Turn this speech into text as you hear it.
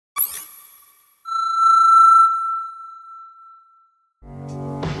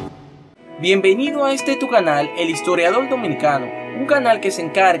Bienvenido a tu canal, El Historiador Dominicano, un canal que se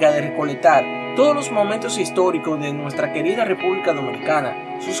encarga de recolectar todos los momentos históricos de nuestra querida República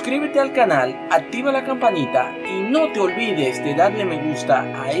Dominicana. Suscríbete al canal, activa la campanita y no te olvides de darle me gusta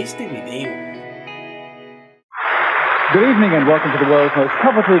a este video. Good evening and welcome to the world's most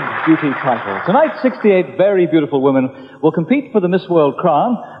coveted beauty title. Tonight, 68 very beautiful women will compete for the Miss World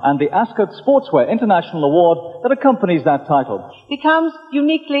crown and the Ascot Sportswear International Award that accompanies that title. Becomes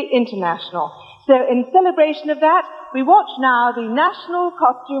uniquely international. So in celebration of that, we watch now the National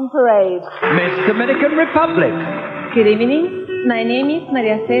Costume Parade. Miss Dominican Republic. Good evening. My name is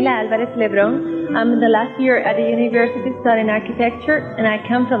Mariasela Álvarez Lebron. I'm in the last year at the university studying architecture, and I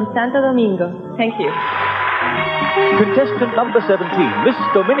come from Santo Domingo. Thank you. Contestant number 17, Miss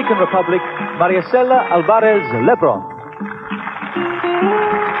Dominican Republic, Mariasela Álvarez Lebron.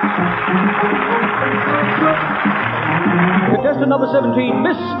 Contestant number 17,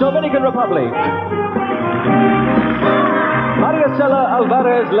 Miss Dominican Republic, Mariasela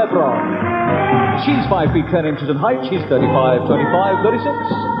Álvarez Lebron. She's 5 feet 10 inches in height. She's 35, 25, 36.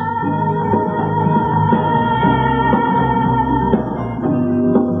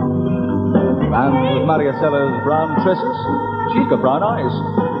 And with Mariasela's brown tresses, she's got brown eyes.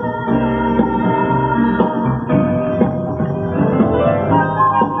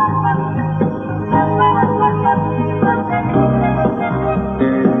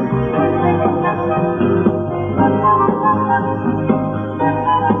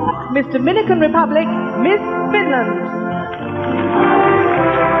 Miss Dominican Republic, Miss Finland.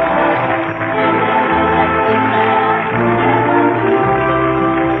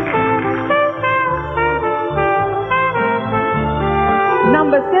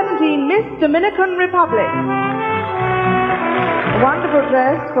 Number 17, Miss Dominican Republic. A wonderful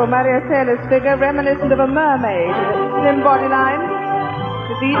dress for Mariasela's figure, reminiscent of a mermaid with a slim body line.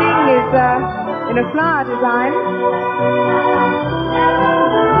 The beading is in a flower design.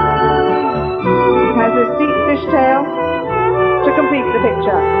 It has a steep fishtail to complete the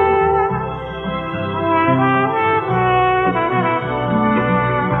picture.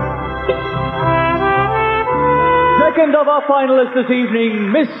 Second of our finalists this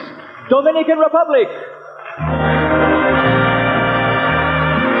evening, Miss Dominican Republic.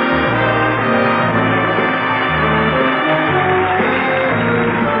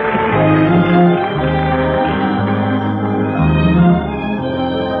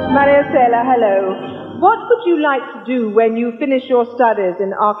 Mariasela, hello. What would you like to do when you finish your studies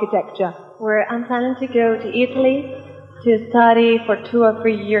in architecture? Where I'm planning to go to Italy to study for 2 or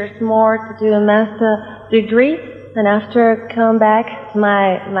 3 years more to do a master degree, and after come back to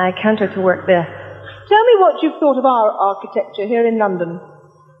my country to work there. Tell me what you've thought of our architecture here in London.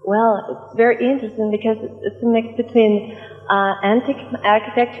 Well, it's very interesting because it's a mix between antique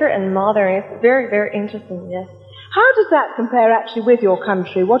architecture and modern. It's very, very interesting, yes. How does that compare actually with your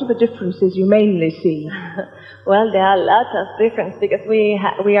country? What are the differences you mainly see? Well, there are lots of differences because we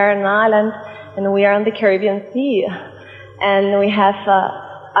are an island and we are on the Caribbean Sea, and we have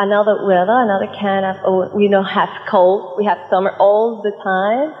another weather, another kind of, we don't have cold, we have summer all the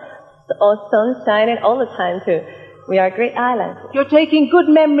time, all sun shining all the time too. We are a great island. You're taking good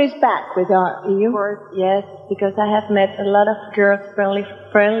memories back with our EU? Of course, yes, because I have met a lot of girls, friendly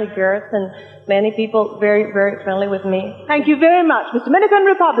girls, and many people very, very friendly with me. Thank you very much, Miss Dominican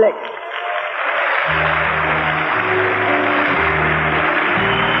Republic.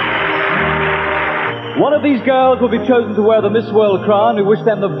 One of these girls will be chosen to wear the Miss World crown. We wish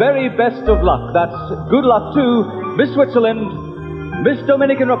them the very best of luck. That's good luck to Miss Switzerland, Miss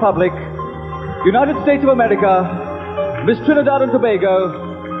Dominican Republic, United States of America, Miss Trinidad and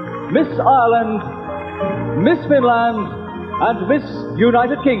Tobago, Miss Ireland, Miss Finland, and Miss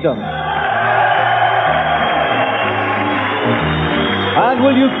United Kingdom. And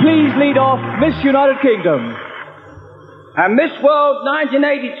will you please lead off Miss United Kingdom? And Miss World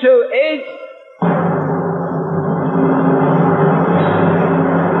 1982 is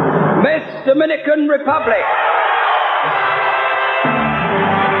Miss Dominican Republic.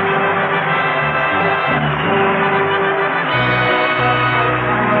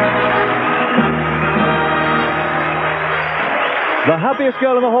 The happiest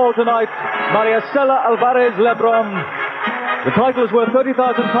girl in the hall tonight, Mariasela Álvarez Lebron. The title is worth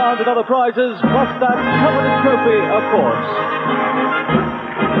 £30,000 and other prizes, plus that coveted trophy, of course.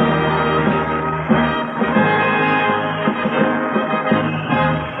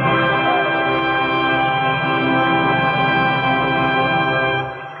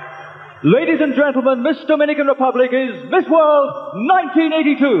 Ladies and gentlemen, Miss Dominican Republic is Miss World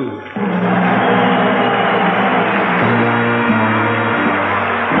 1982.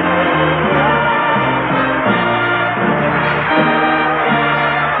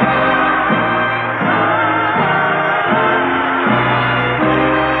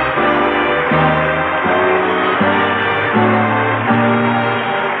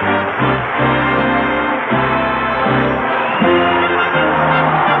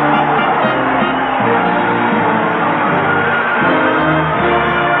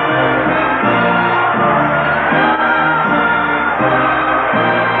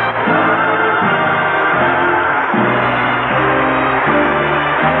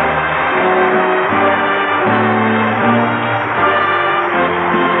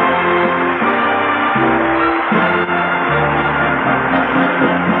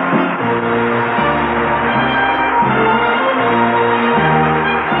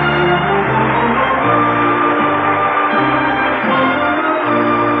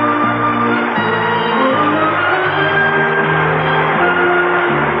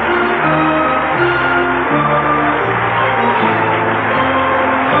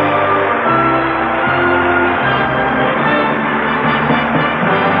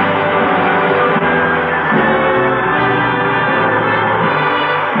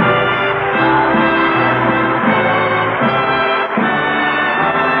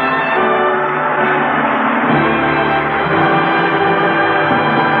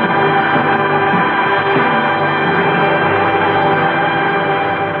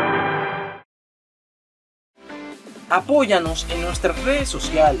 Apóyanos en nuestras redes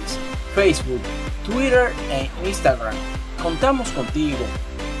sociales, Facebook, Twitter e Instagram. Contamos contigo.